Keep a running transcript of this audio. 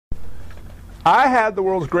I had the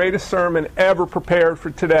world's greatest sermon ever prepared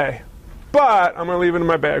for today, but I'm going to leave it in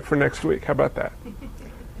my bag for next week. How about that?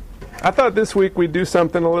 I thought this week we'd do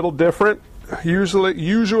something a little different.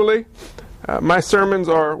 Usually, my sermons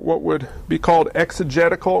are what would be called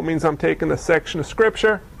exegetical. It means I'm taking a section of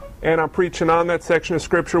Scripture, and I'm preaching on that section of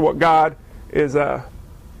Scripture what God is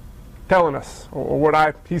telling us, or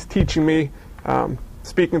what He's teaching me,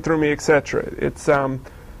 speaking through me, etc. It's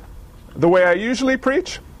the way I usually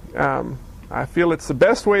preach. I feel it's the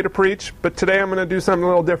best way to preach, but today I'm going to do something a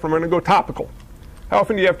little different. I'm going to go topical. How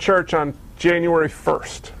often do you have church on January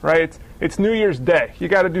 1st, right? It's New Year's Day. You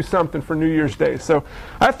got to do something for New Year's Day. So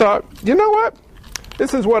I thought, you know what?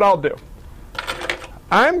 This is what I'll do.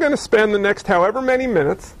 I'm going to spend the next however many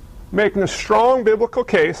minutes making a strong biblical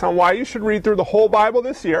case on why you should read through the whole Bible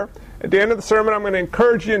this year. At the end of the sermon, I'm going to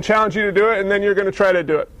encourage you and challenge you to do it, and then you're going to try to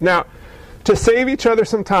do it. Now, to save each other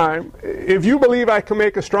some time, if you believe I can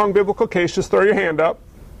make a strong biblical case, just throw your hand up.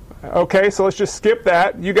 Okay, so let's just skip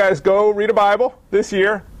that. You guys go read a Bible this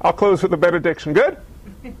year. I'll close with a benediction. Good?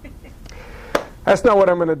 That's not what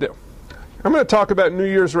I'm going to do. I'm going to talk about New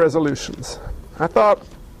Year's resolutions. I thought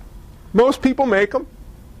most people make them.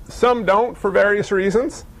 Some don't for various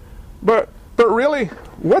reasons. But really,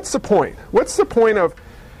 what's the point? What's the point of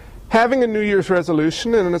having a New Year's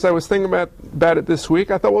resolution? And as I was thinking about it this week,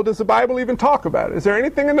 I thought, well, does the Bible even talk about it? Is there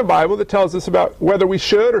anything in the Bible that tells us about whether we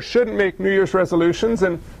should or shouldn't make New Year's resolutions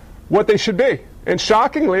and what they should be? And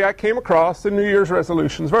shockingly, I came across the New Year's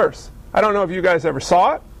resolutions verse. I don't know if you guys ever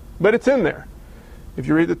saw it, but it's in there. If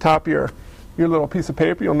you read the top of your little piece of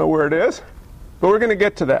paper, you'll know where it is. But we're going to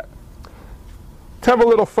get to that. Let's have a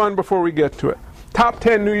little fun before we get to it. Top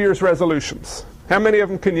 10 New Year's resolutions. How many of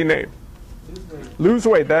them can you name? Lose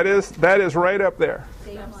weight. That is right up there.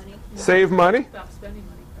 Save money. Save money. Stop spending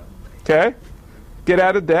money, probably. Okay. Get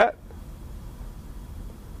out of debt.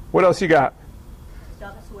 What else you got?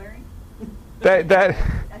 Stop swearing. That I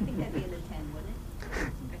think that'd be in the 10, wouldn't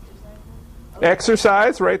it?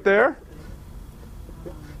 exercise right there.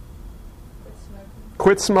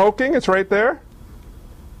 Quit smoking. It's right there.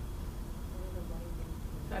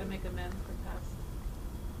 Try to make amends for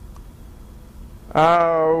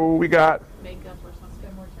past. We got. Makeup or something.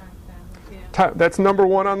 Spend more time with family. Yeah. That's number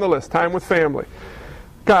one on the list. Time with family.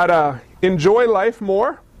 Got enjoy life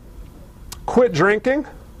more. Quit drinking.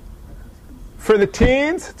 For the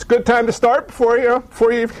teens, it's a good time to start before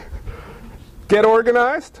you get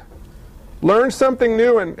organized. Learn something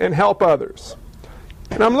new and help others.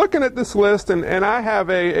 And I'm looking at this list, and I have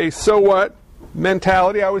a so what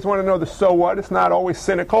mentality. I always want to know the so what. It's not always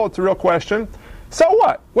cynical. It's a real question. So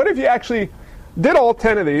what? What if you actually did all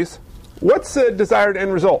 10 of these? What's the desired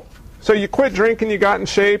end result? So you quit drinking, you got in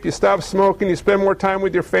shape, you stopped smoking, you spend more time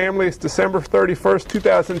with your family. It's December 31st,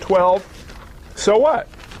 2012. So what?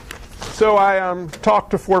 So I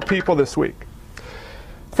talked to 4 people this week.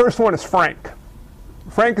 First one is Frank.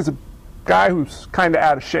 Frank is a guy who's kind of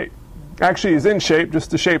out of shape. Actually, he's in shape,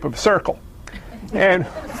 just the shape of a circle. And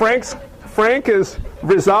Frank is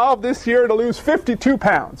resolved this year to lose 52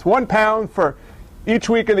 pounds, 1 pound for each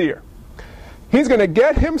week of the year. He's going to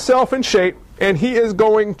get himself in shape, and he is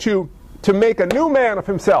going to make a new man of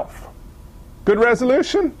himself. Good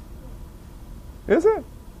resolution? Is it?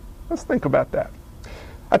 Let's think about that.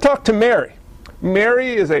 I talked to Mary.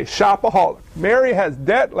 Mary is a shopaholic. Mary has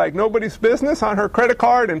debt like nobody's business on her credit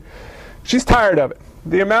card, and she's tired of it.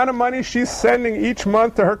 The amount of money she's sending each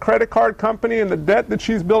month to her credit card company and the debt that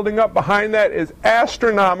she's building up behind that is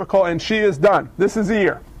astronomical, and she is done. This is the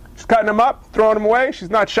year. She's cutting them up, throwing them away. She's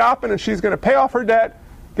not shopping, and she's going to pay off her debt,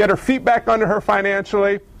 get her feet back under her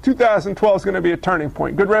financially. 2012 is going to be a turning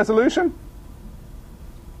point. Good resolution?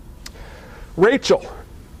 Rachel.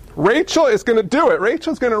 Rachel is going to do it.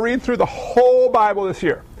 Rachel's going to read through the whole Bible this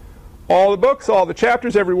year. All the books, all the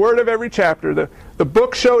chapters, every word of every chapter. The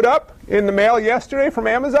book showed up in the mail yesterday from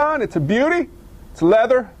Amazon. It's a beauty. It's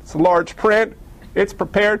leather. It's a large print. It's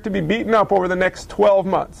prepared to be beaten up over the next 12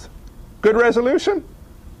 months. Good resolution?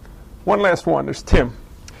 One last one. There's Tim.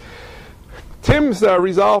 Tim's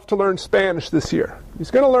resolved to learn Spanish this year.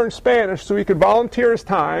 He's going to learn Spanish so he could volunteer his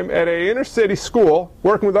time at an inner-city school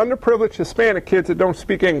working with underprivileged Hispanic kids that don't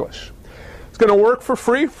speak English. He's going to work for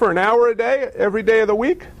free for an hour a day, every day of the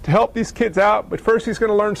week, to help these kids out. But first he's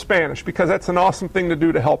going to learn Spanish because that's an awesome thing to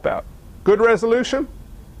do to help out. Good resolution?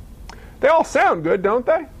 They all sound good, don't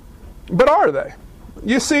they? But are they?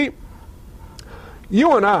 You see,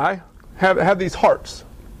 you and I have these hearts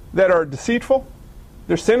that are deceitful,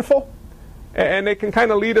 they're sinful, and they can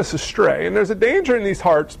kind of lead us astray. And there's a danger in these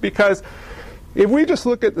hearts because if we just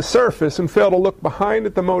look at the surface and fail to look behind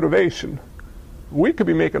at the motivation, we could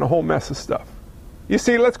be making a whole mess of stuff. You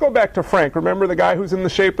see, let's go back to Frank. Remember the guy who's in the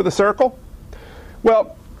shape of the circle?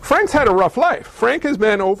 Well, Frank's had a rough life. Frank has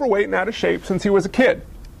been overweight and out of shape since he was a kid,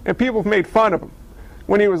 and people have made fun of him.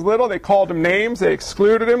 When he was little, they called him names, they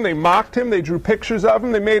excluded him, they mocked him, they drew pictures of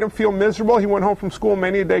him, they made him feel miserable. He went home from school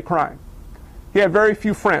many a day crying. He had very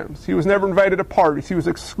few friends. He was never invited to parties. He was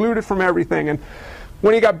excluded from everything. And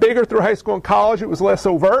when he got bigger through high school and college, it was less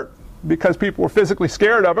overt because people were physically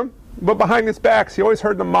scared of him. But behind his back, he always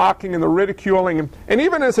heard the mocking and the ridiculing. And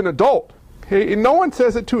even as an adult, no one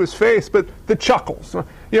says it to his face, but the chuckles.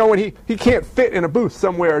 You know, when he can't fit in a booth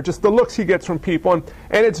somewhere, just the looks he gets from people. And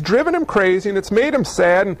it's driven him crazy, and it's made him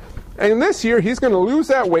sad. And this year, he's going to lose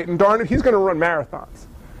that weight, and darn it, he's going to run marathons.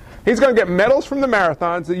 He's going to get medals from the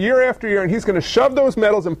marathons year after year, and he's going to shove those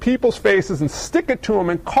medals in people's faces and stick it to them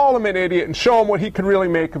and call him an idiot and show him what he could really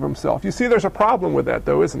make of himself. You see, there's a problem with that,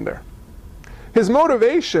 though, isn't there? His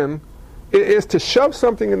motivation is to shove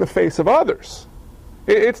something in the face of others.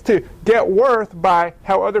 It's to get worth by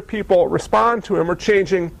how other people respond to him or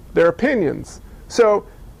changing their opinions. So,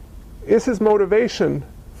 is his motivation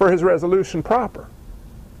for his resolution proper?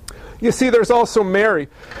 You see, there's also Mary.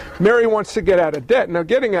 Mary wants to get out of debt. Now,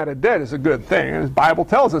 getting out of debt is a good thing, and the Bible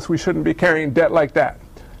tells us we shouldn't be carrying debt like that.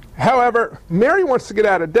 However, Mary wants to get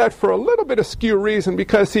out of debt for a little bit askew reason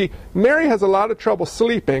because, see, Mary has a lot of trouble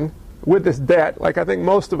sleeping with this debt, like I think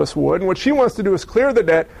most of us would, and what she wants to do is clear the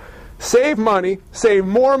debt, save money, save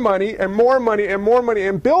more money, and more money, and more money,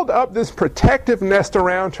 and build up this protective nest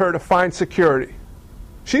around her to find security.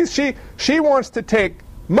 She wants to take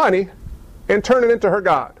money and turn it into her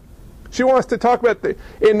God. She wants to talk about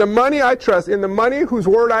in the money I trust, in the money whose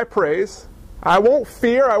word I praise, I won't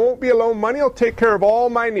fear, I won't be alone. Money will take care of all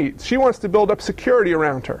my needs. She wants to build up security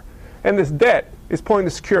around her. And this debt is pulling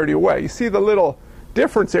the security away. You see the little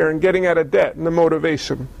difference there in getting out of debt and the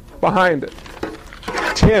motivation behind it.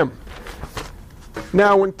 Tim.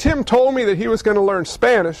 Now, when Tim told me that he was going to learn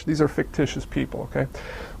Spanish, these are fictitious people, okay?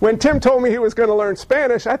 When Tim told me he was going to learn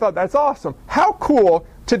Spanish, I thought, that's awesome. How cool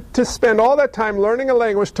to spend all that time learning a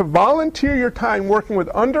language, to volunteer your time working with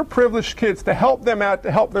underprivileged kids to help them out,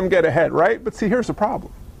 to help them get ahead, right? But see, here's the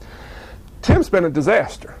problem. Tim's been a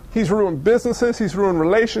disaster. He's ruined businesses, he's ruined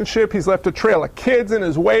relationships, he's left a trail of kids in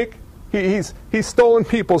his wake. He's stolen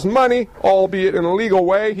people's money, albeit in a legal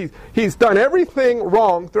way. He's done everything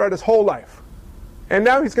wrong throughout his whole life. And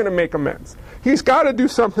now he's going to make amends. He's got to do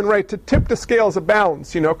something right to tip the scales of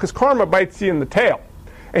balance, you know, because karma bites you in the tail.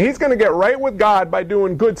 And he's going to get right with God by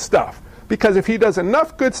doing good stuff. Because if he does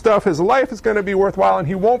enough good stuff, his life is going to be worthwhile and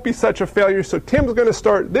he won't be such a failure. So Tim's going to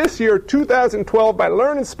start this year, 2012, by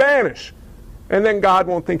learning Spanish. And then God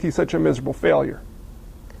won't think he's such a miserable failure.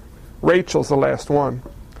 Rachel's the last one.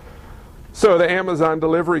 So the Amazon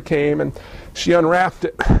delivery came and she unwrapped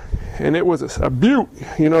it. And it was a beaut,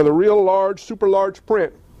 you know, the real large, super large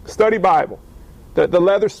print. Study Bible. The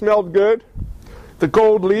leather smelled good. The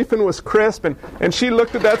gold leafing was crisp. And she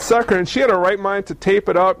looked at that sucker and she had a right mind to tape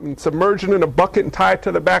it up and submerge it in a bucket and tie it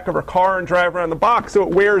to the back of her car and drive around the box so it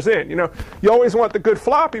wears in. You know, you always want the good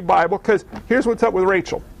floppy Bible because here's what's up with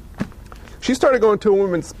Rachel. She started going to a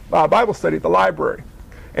women's Bible study at the library.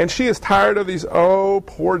 And she is tired of these, oh,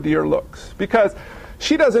 poor dear looks. Because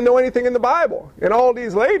she doesn't know anything in the Bible. And all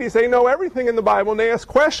these ladies, they know everything in the Bible, and they ask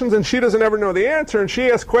questions, and she doesn't ever know the answer. And she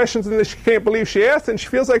asks questions, and she can't believe she asked, and she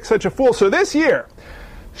feels like such a fool. So this year,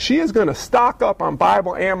 she is going to stock up on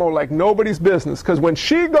Bible ammo like nobody's business. Because when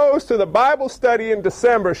she goes to the Bible study in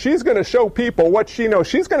December, she's going to show people what she knows.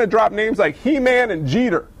 She's going to drop names like He-Man and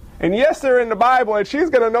Jeter. And yes, they're in the Bible, and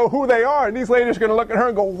she's going to know who they are. And these ladies are going to look at her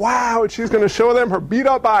and go, wow. And she's going to show them her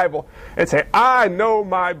beat-up Bible and say, I know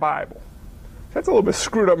my Bible. That's a little bit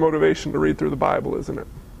screwed up motivation to read through the Bible, isn't it?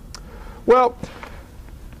 Well,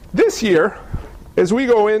 this year, as we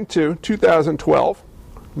go into 2012,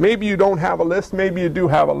 maybe you don't have a list, maybe you do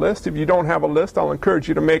have a list. If you don't have a list, I'll encourage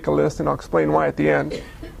you to make a list, and I'll explain why at the end.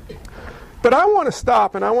 But I want to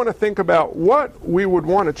stop, and I want to think about what we would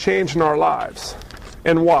want to change in our lives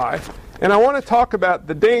and why. And I want to talk about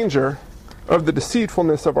the danger of the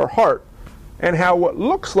deceitfulness of our heart and how what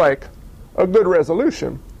looks like a good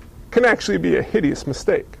resolution can actually be a hideous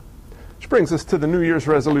mistake. Which brings us to the New Year's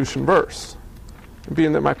resolution verse. And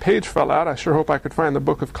being that my page fell out, I sure hope I could find the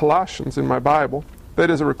book of Colossians in my Bible. That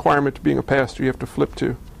is a requirement to being a pastor. You have to flip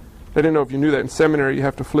to. I didn't know if you knew that. In seminary, you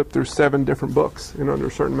have to flip through 7 different books in under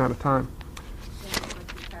a certain amount of time.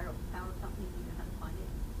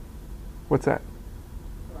 What's that?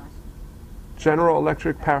 General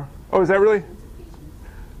Electric Power. Oh, is that really?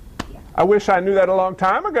 I wish I knew that a long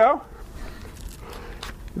time ago.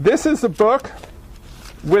 This is the book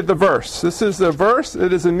with the verse. This is the verse.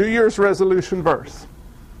 It is a New Year's resolution verse.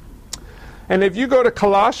 And if you go to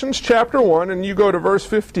Colossians chapter 1 and you go to verse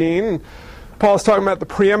 15, Paul's talking about the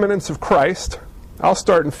preeminence of Christ. I'll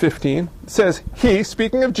start in 15. It says, He,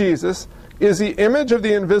 speaking of Jesus, is the image of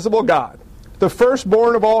the invisible God, the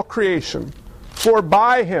firstborn of all creation. For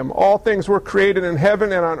by him all things were created in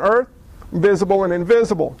heaven and on earth, visible and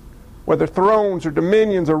invisible. Whether thrones or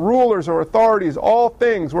dominions or rulers or authorities, all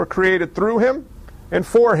things were created through him and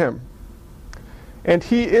for him. And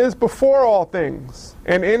he is before all things,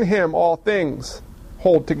 and in him all things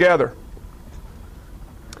hold together.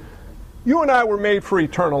 You and I were made for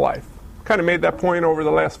eternal life. Kind of made that point over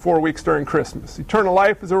the last 4 weeks during Christmas. Eternal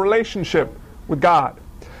life is a relationship with God.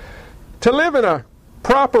 To live in a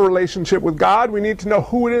proper relationship with God, we need to know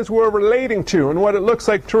who it is we're relating to and what it looks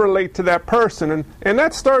like to relate to that person. And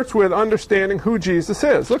that starts with understanding who Jesus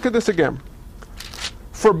is. Look at this again.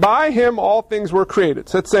 For by him all things were created.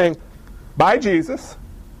 So it's saying, by Jesus,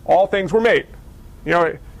 all things were made. You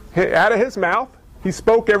know, out of his mouth, he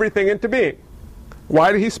spoke everything into being.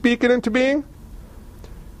 Why did he speak it into being?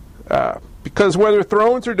 Because whether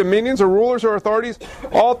thrones or dominions or rulers or authorities,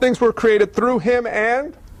 all things were created through him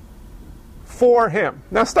and for him.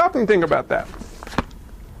 Now stop and think about that.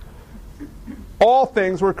 All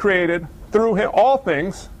things were created through him. All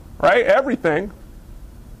things, right? Everything.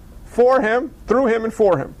 For him, through him, and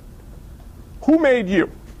for him. Who made you?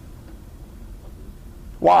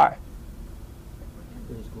 Why?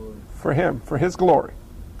 For his glory. For him, for his glory.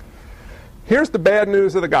 Here's the bad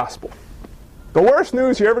news of the gospel. The worst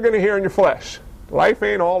news you're ever going to hear in your flesh. Life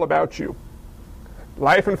ain't all about you.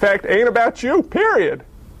 Life, in fact, ain't about you, period.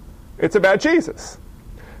 It's about Jesus.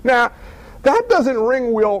 Now, that doesn't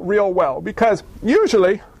ring real well, because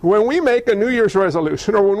usually when we make a New Year's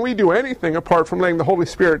resolution or when we do anything apart from letting the Holy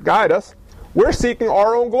Spirit guide us, we're seeking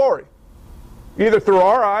our own glory. Either through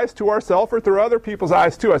our eyes to ourselves or through other people's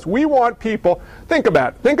eyes to us. We want people, think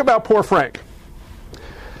about it. Think about poor Frank.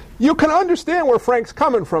 You can understand where Frank's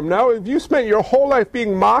coming from. Now, if you spent your whole life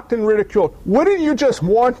being mocked and ridiculed, wouldn't you just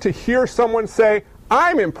want to hear someone say,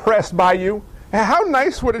 I'm impressed by you? And how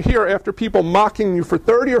nice would it hear after people mocking you for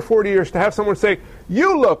 30 or 40 years to have someone say,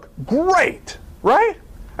 you look great, right?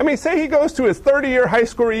 I mean, say he goes to his 30-year high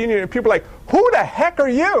school reunion and people are like, who the heck are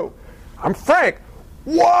you? I'm Frank.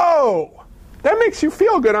 Whoa! That makes you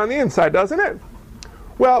feel good on the inside, doesn't it?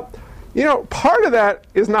 Well, you know, part of that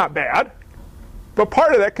is not bad, but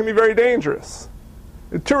part of that can be very dangerous.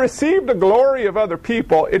 To receive the glory of other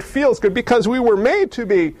people, it feels good because we were made to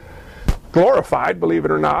be glorified, believe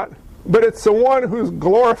it or not, but it's the one who's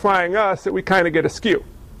glorifying us that we kind of get askew.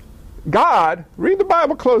 God, read the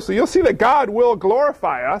Bible closely, you'll see that God will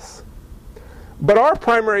glorify us, but our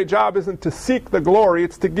primary job isn't to seek the glory,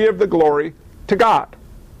 it's to give the glory to God.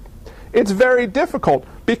 It's very difficult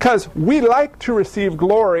because we like to receive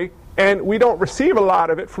glory and we don't receive a lot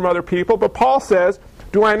of it from other people. But Paul says,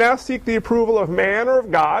 do I now seek the approval of man or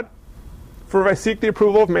of God? For if I seek the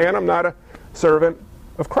approval of man, I'm not a servant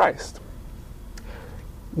of Christ.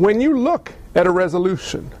 When you look at a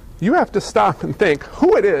resolution, you have to stop and think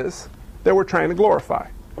who it is that we're trying to glorify.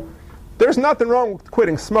 There's nothing wrong with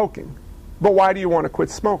quitting smoking, but why do you want to quit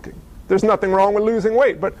smoking? There's nothing wrong with losing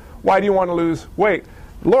weight, but why do you want to lose weight?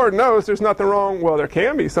 Lord knows there's nothing wrong, well, there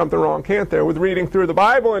can be something wrong, can't there, with reading through the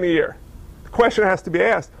Bible in a year. The question has to be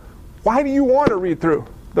asked, why do you want to read through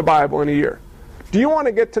the Bible in a year? Do you want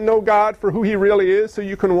to get to know God for who he really is so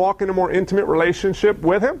you can walk in a more intimate relationship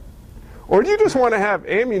with him? Or do you just want to have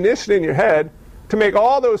ammunition in your head to make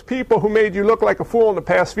all those people who made you look like a fool in the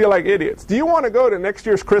past feel like idiots? Do you want to go to next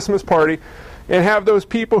year's Christmas party and have those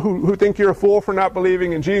people who think you're a fool for not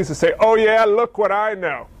believing in Jesus say, oh yeah, look what I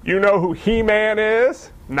know. You know who He-Man is?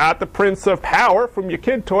 Not the Prince of Power from your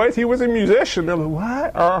kid toys. He was a musician. They're like,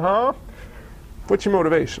 what? Uh-huh. What's your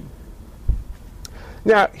motivation?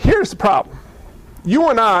 Now, here's the problem. You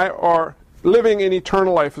and I are living in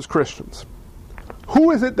eternal life as Christians.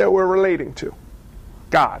 Who is it that we're relating to?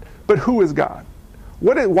 God. But who is God?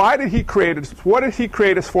 Why did he create us? What did he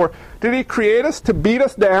create us for? Did he create us to beat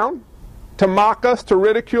us down? To mock us, to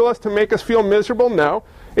ridicule us, to make us feel miserable? No.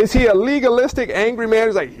 Is he a legalistic, angry man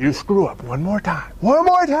who's like, you screw up one more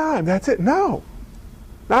time, that's it? No,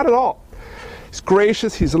 not at all. He's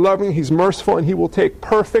gracious, he's loving, he's merciful, and he will take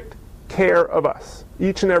perfect care of us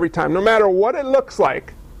each and every time. No matter what it looks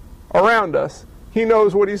like around us, he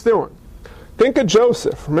knows what he's doing. Think of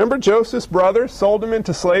Joseph. Remember Joseph's brothers sold him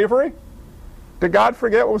into slavery? Did God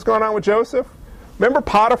forget what was going on with Joseph? Remember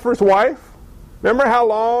Potiphar's wife? Remember how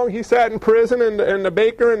long he sat in prison and the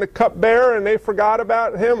baker and the cupbearer and they forgot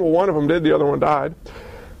about him? Well, one of them did, the other one died.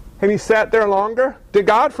 And he sat there longer? Did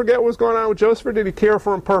God forget what was going on with Joseph, or did he care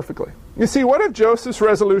for him perfectly? You see, what if Joseph's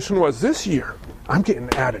resolution was, this year, I'm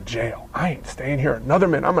getting out of jail. I ain't staying here another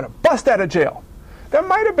minute. I'm going to bust out of jail. That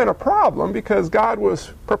might have been a problem because God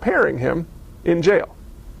was preparing him in jail.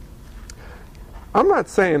 I'm not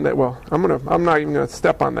saying that, well, I'm not even going to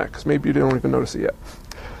step on that because maybe you don't even notice it yet.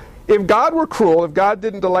 If God were cruel, if God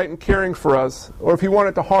didn't delight in caring for us, or if he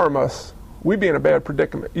wanted to harm us, we'd be in a bad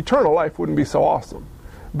predicament. Eternal life wouldn't be so awesome.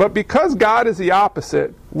 But because God is the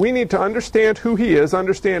opposite, we need to understand who he is,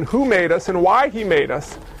 understand who made us and why he made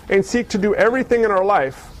us, and seek to do everything in our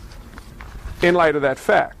life in light of that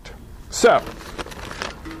fact. So,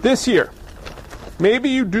 this year, maybe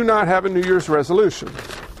you do not have a New Year's resolution.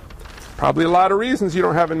 Probably a lot of reasons you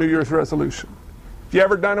don't have a New Year's resolution. If you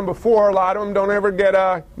ever done them before, a lot of them don't ever get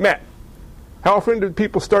met. How often do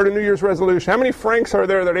people start a New Year's resolution? How many Franks are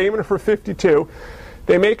there that are aiming for 52?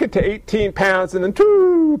 They make it to 18 pounds and then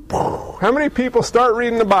how many people start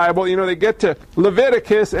reading the Bible? You know, they get to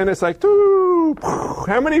Leviticus and it's like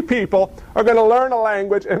how many people are going to learn a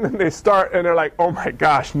language and then they start and they're like, oh my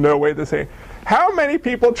gosh, no way this ain't. How many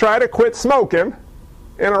people try to quit smoking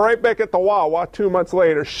and are right back at the wall 2 months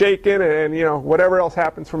later, shaking and you know, whatever else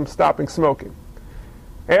happens from stopping smoking?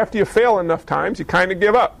 After you fail enough times, you kind of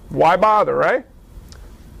give up. Why bother, right?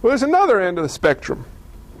 Well, there's another end of the spectrum.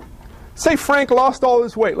 Say Frank lost all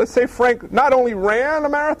his weight. Let's say Frank not only ran a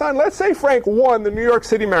marathon, let's say Frank won the New York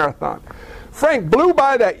City Marathon. Frank blew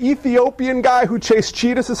by that Ethiopian guy who chased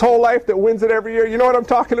cheetahs his whole life that wins it every year. You know what I'm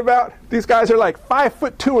talking about? These guys are like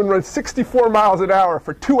 5'2" and run 64 miles an hour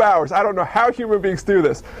for 2 hours. I don't know how human beings do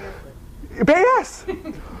this. Yes!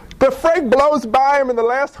 But Frank blows by him in the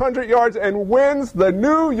last 100 yards and wins the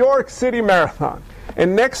New York City Marathon.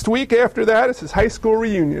 And next week after that is his high school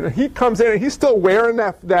reunion. And he comes in and he's still wearing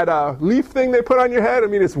that leaf thing they put on your head. I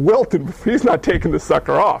mean, it's wilted. He's not taking the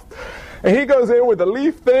sucker off. And he goes in with the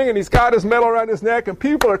leaf thing and he's got his medal around his neck and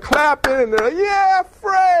people are clapping and they're like, yeah,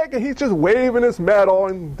 Frank! And he's just waving his medal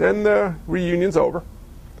and then the reunion's over.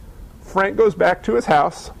 Frank goes back to his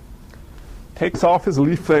house, takes off his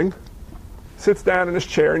leaf thing, sits down in his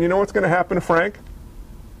chair, and you know what's going to happen to Frank?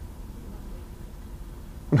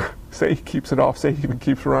 Say he keeps it off, say he even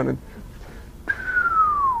keeps running.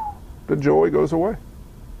 The joy goes away.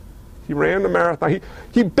 He ran the marathon.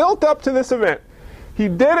 He built up to this event. He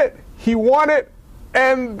did it, he won it,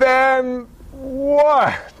 and then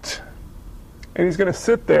what? And he's going to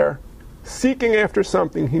sit there seeking after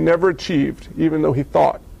something he never achieved, even though he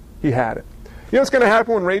thought he had it. You know what's going to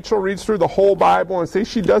happen when Rachel reads through the whole Bible and say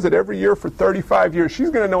she does it every year for 35 years? She's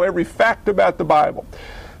going to know every fact about the Bible.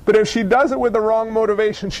 But if she does it with the wrong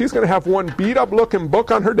motivation, she's going to have one beat-up looking book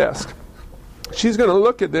on her desk. She's going to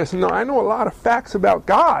look at this and know, I know a lot of facts about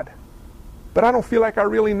God, but I don't feel like I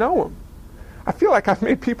really know him. I feel like I've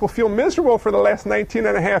made people feel miserable for the last 19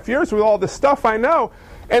 and a half years with all this stuff I know,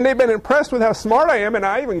 and they've been impressed with how smart I am, and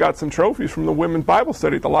I even got some trophies from the women's Bible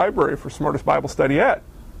study at the library for smartest Bible study yet.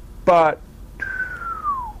 But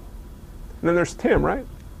and then there's Tim, right?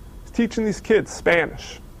 He's teaching these kids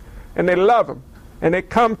Spanish, and they love him. And they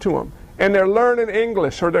come to him, and they're learning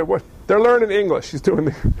English, or they're learning English. He's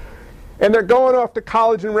doing and they're going off to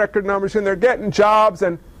college in record numbers, and they're getting jobs,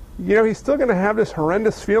 and you know he's still going to have this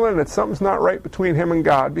horrendous feeling that something's not right between him and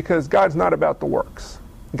God, because God's not about the works.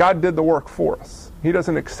 God did the work for us. He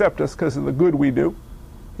doesn't accept us because of the good we do.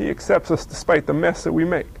 He accepts us despite the mess that we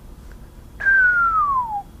make.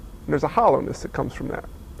 And there's a hollowness that comes from that.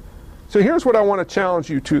 So here's what I want to challenge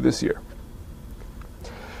you to this year.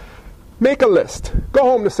 Make a list. Go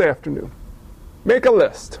home this afternoon. Make a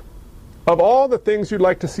list of all the things you'd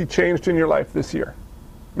like to see changed in your life this year.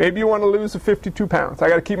 Maybe you want to lose the 52 pounds. I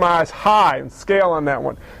got to keep my eyes high and scale on that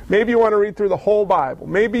one. Maybe you want to read through the whole Bible.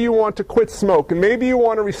 Maybe you want to quit smoking. Maybe you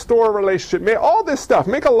want to restore a relationship. All this stuff.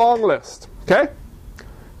 Make a long list. Okay?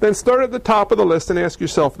 Then start at the top of the list and ask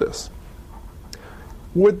yourself this.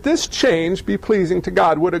 Would this change be pleasing to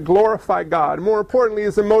God? Would it glorify God? More importantly,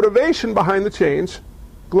 is the motivation behind the change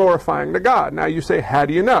glorifying to God? Now you say, how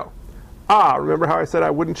do you know? Remember how I said I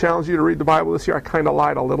wouldn't challenge you to read the Bible this year? I kind of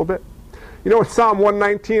lied a little bit. You know what Psalm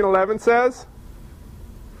 119:11 says?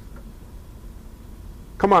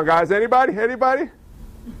 Come on, guys. Anybody? Anybody?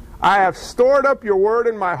 I have stored up your word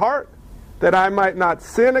in my heart that I might not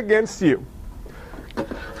sin against you.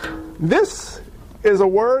 This is a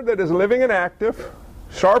word that is living and active,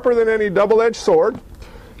 sharper than any double-edged sword.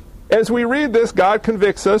 As we read this, God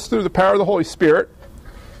convicts us through the power of the Holy Spirit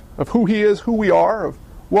of who he is, who we are, of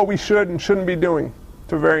what we should and shouldn't be doing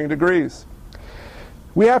to varying degrees.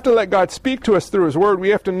 We have to let God speak to us through his word. We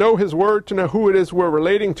have to know his word to know who it is we're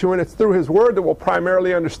relating to, and it's through his word that we'll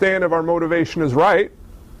primarily understand if our motivation is right.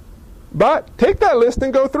 But take that list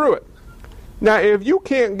and go through it. Now, if you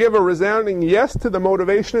can't give a resounding yes to the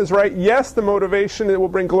motivation is right, yes, the motivation it will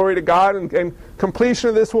bring glory to God and completion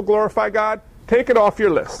of this will glorify God, take it off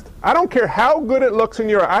your list. I don't care how good it looks in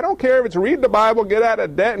your eye. I don't care if it's read the Bible, get out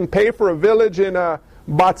of debt, and pay for a village in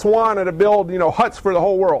Botswana to build huts for the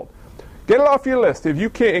whole world. Get it off your list. If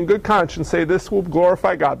you can't in good conscience say this will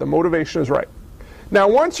glorify God, the motivation is right. Now,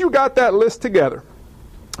 once you got that list together,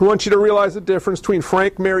 I want you to realize the difference between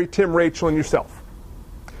Frank, Mary, Tim, Rachel, and yourself.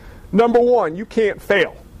 Number one, you can't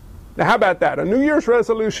fail. Now, how about that? A New Year's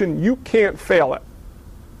resolution, you can't fail it.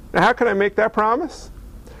 Now, how can I make that promise?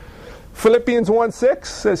 Philippians 1:6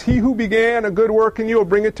 says, he who began a good work in you will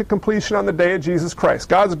bring it to completion on the day of Jesus Christ.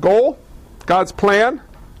 God's goal, God's plan,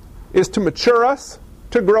 is to mature us,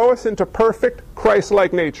 to grow us into perfect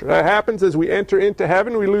Christ-like nature. That happens as we enter into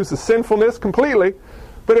heaven. We lose the sinfulness completely,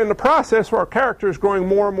 but in the process, our character is growing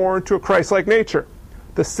more and more into a Christ-like nature.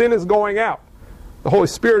 The sin is going out. The Holy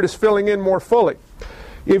Spirit is filling in more fully.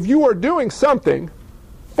 If you are doing something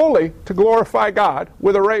fully to glorify God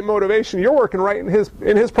with a right motivation, you're working right in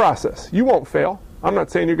His process. You won't fail. I'm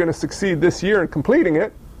not saying you're going to succeed this year in completing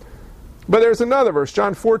it. But there's another verse,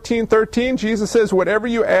 John 14:13. Jesus says, whatever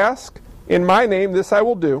you ask in my name, this I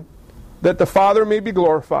will do, that the Father may be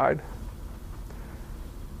glorified.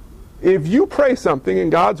 If you pray something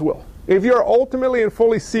in God's will, if you're ultimately and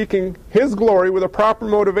fully seeking His glory with a proper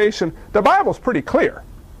motivation, the Bible's pretty clear.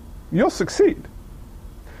 You'll succeed.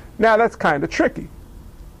 Now, that's kind of tricky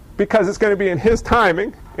because it's going to be in His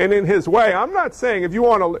timing and in His way. I'm not saying if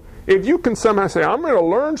you can somehow say, I'm going to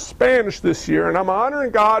learn Spanish this year and I'm honoring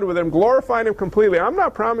God with Him, glorifying Him completely. I'm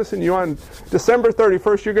not promising you on December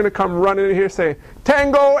 31st you're going to come running in here saying,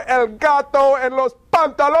 Tengo el gato en los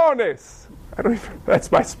pantalones.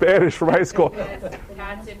 That's my Spanish from high school.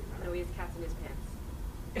 Cats in his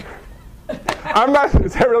pants. I'm not,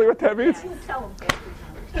 is that really what that means?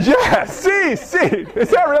 Yeah, see. Is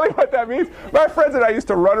that really what that means? My friends and I used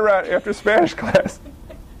to run around after Spanish class.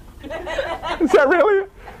 Is that really?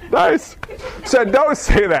 Nice. Said, don't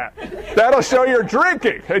say that. That'll show you're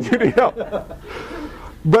drinking. And you need help.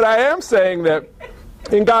 But I am saying that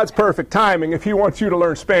in God's perfect timing, if He wants you to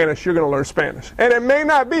learn Spanish, you're going to learn Spanish. And it may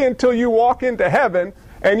not be until you walk into heaven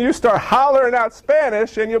and you start hollering out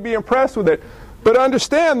Spanish and you'll be impressed with it. But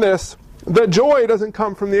understand this, the joy doesn't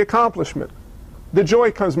come from the accomplishment. The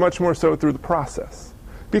joy comes much more so through the process.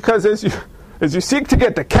 Because as you seek to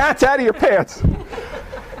get the cats out of your pants,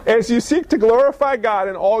 as you seek to glorify God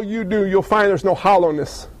in all you do, you'll find there's no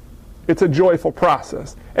hollowness. It's a joyful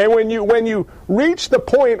process. And when you reach the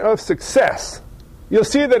point of success, you'll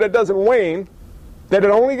see that it doesn't wane, that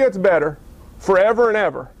it only gets better forever and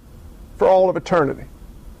ever for all of eternity.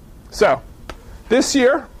 So, this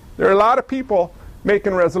year, there are a lot of people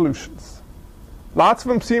making resolutions. Lots of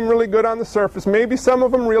them seem really good on the surface. Maybe some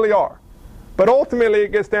of them really are. But ultimately,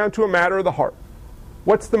 it gets down to a matter of the heart.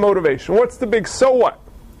 What's the motivation? What's the big so what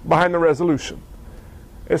behind the resolution?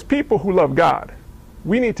 As people who love God,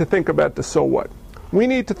 we need to think about the so what. We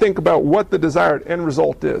need to think about what the desired end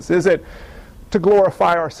result is. Is it to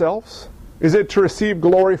glorify ourselves? Is it to receive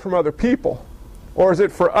glory from other people? Or is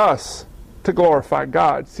it for us to glorify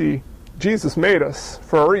God? See, Jesus made us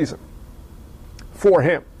for a reason. For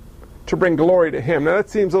Him. To bring glory to Him. Now that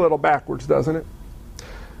seems a little backwards, doesn't it?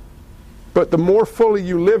 But the more fully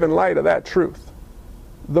you live in light of that truth,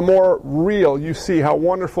 the more real you see how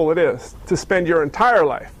wonderful it is to spend your entire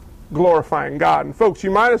life glorifying God. And folks,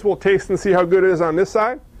 you might as well taste and see how good it is on this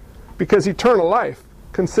side, because eternal life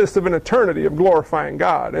consists of an eternity of glorifying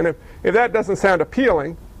God. And if that doesn't sound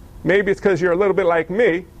appealing, maybe it's because you're a little bit like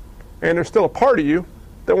me, and there's still a part of you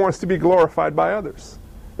that wants to be glorified by others.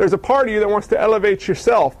 There's a part of you that wants to elevate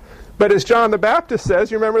yourself. But as John the Baptist says,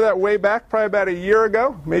 you remember that way back probably about a year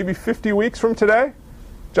ago, maybe 50 weeks from today?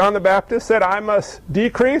 John the Baptist said, I must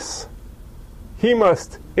decrease, He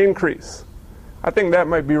must increase. I think that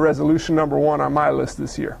might be resolution number one on my list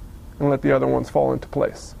this year, and let the other ones fall into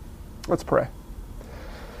place. Let's pray.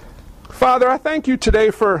 Father, I thank you today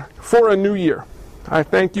for a new year. I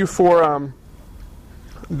thank you for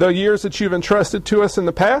the years that you've entrusted to us in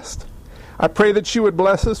the past. I pray that you would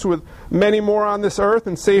bless us with many more on this earth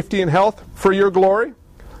in safety and health for your glory.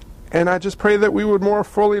 And I just pray that we would more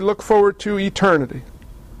fully look forward to eternity.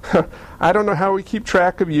 I don't know how we keep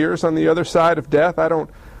track of years on the other side of death. I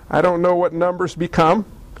don't know what numbers become.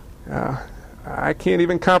 I can't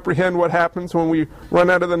even comprehend what happens when we run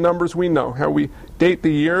out of the numbers we know, how we date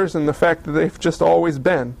the years and the fact that they've just always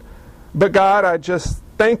been. But God, I just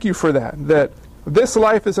thank you for that this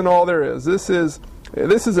life isn't all there is. This is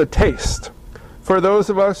a taste. For those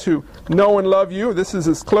of us who know and love you, this is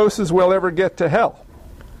as close as we'll ever get to hell.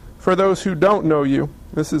 for those who don't know you.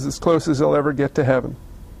 This is as close as they'll ever get to heaven.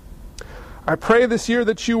 I pray this year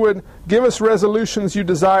that you would give us resolutions you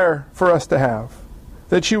desire for us to have,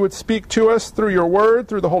 that you would speak to us through your word,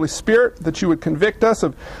 through the Holy Spirit, that you would convict us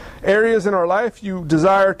of areas in our life you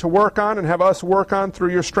desire to work on and have us work on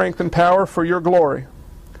through your strength and power for your glory.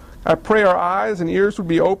 I pray our eyes and ears would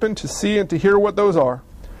be open to see and to hear what those are,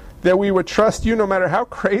 that we would trust you no matter how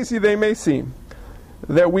crazy they may seem,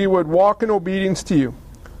 that we would walk in obedience to you,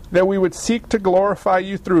 that we would seek to glorify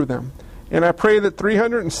you through them. And I pray that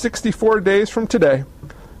 364 days from today,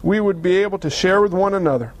 we would be able to share with one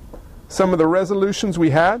another some of the resolutions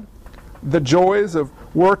we had, the joys of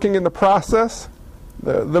working in the process,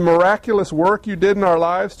 the miraculous work you did in our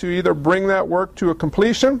lives to either bring that work to a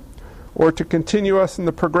completion or to continue us in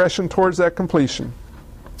the progression towards that completion.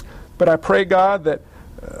 But I pray, God, that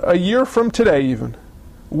a year from today even,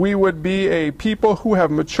 we would be a people who have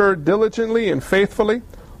matured diligently and faithfully,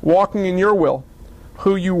 walking in your will,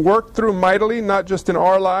 who you work through mightily, not just in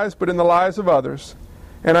our lives, but in the lives of others.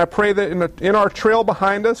 And I pray that in our trail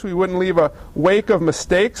behind us, we wouldn't leave a wake of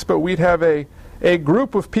mistakes, but we'd have a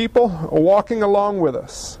group of people walking along with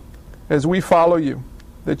us as we follow you,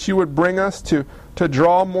 that you would bring us to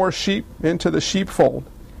draw more sheep into the sheepfold,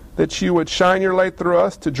 that you would shine your light through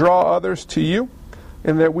us to draw others to you,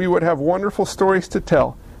 and that we would have wonderful stories to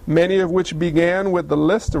tell, many of which began with the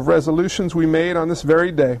list of resolutions we made on this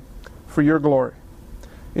very day for your glory.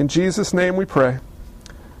 In Jesus' name we pray.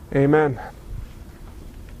 Amen.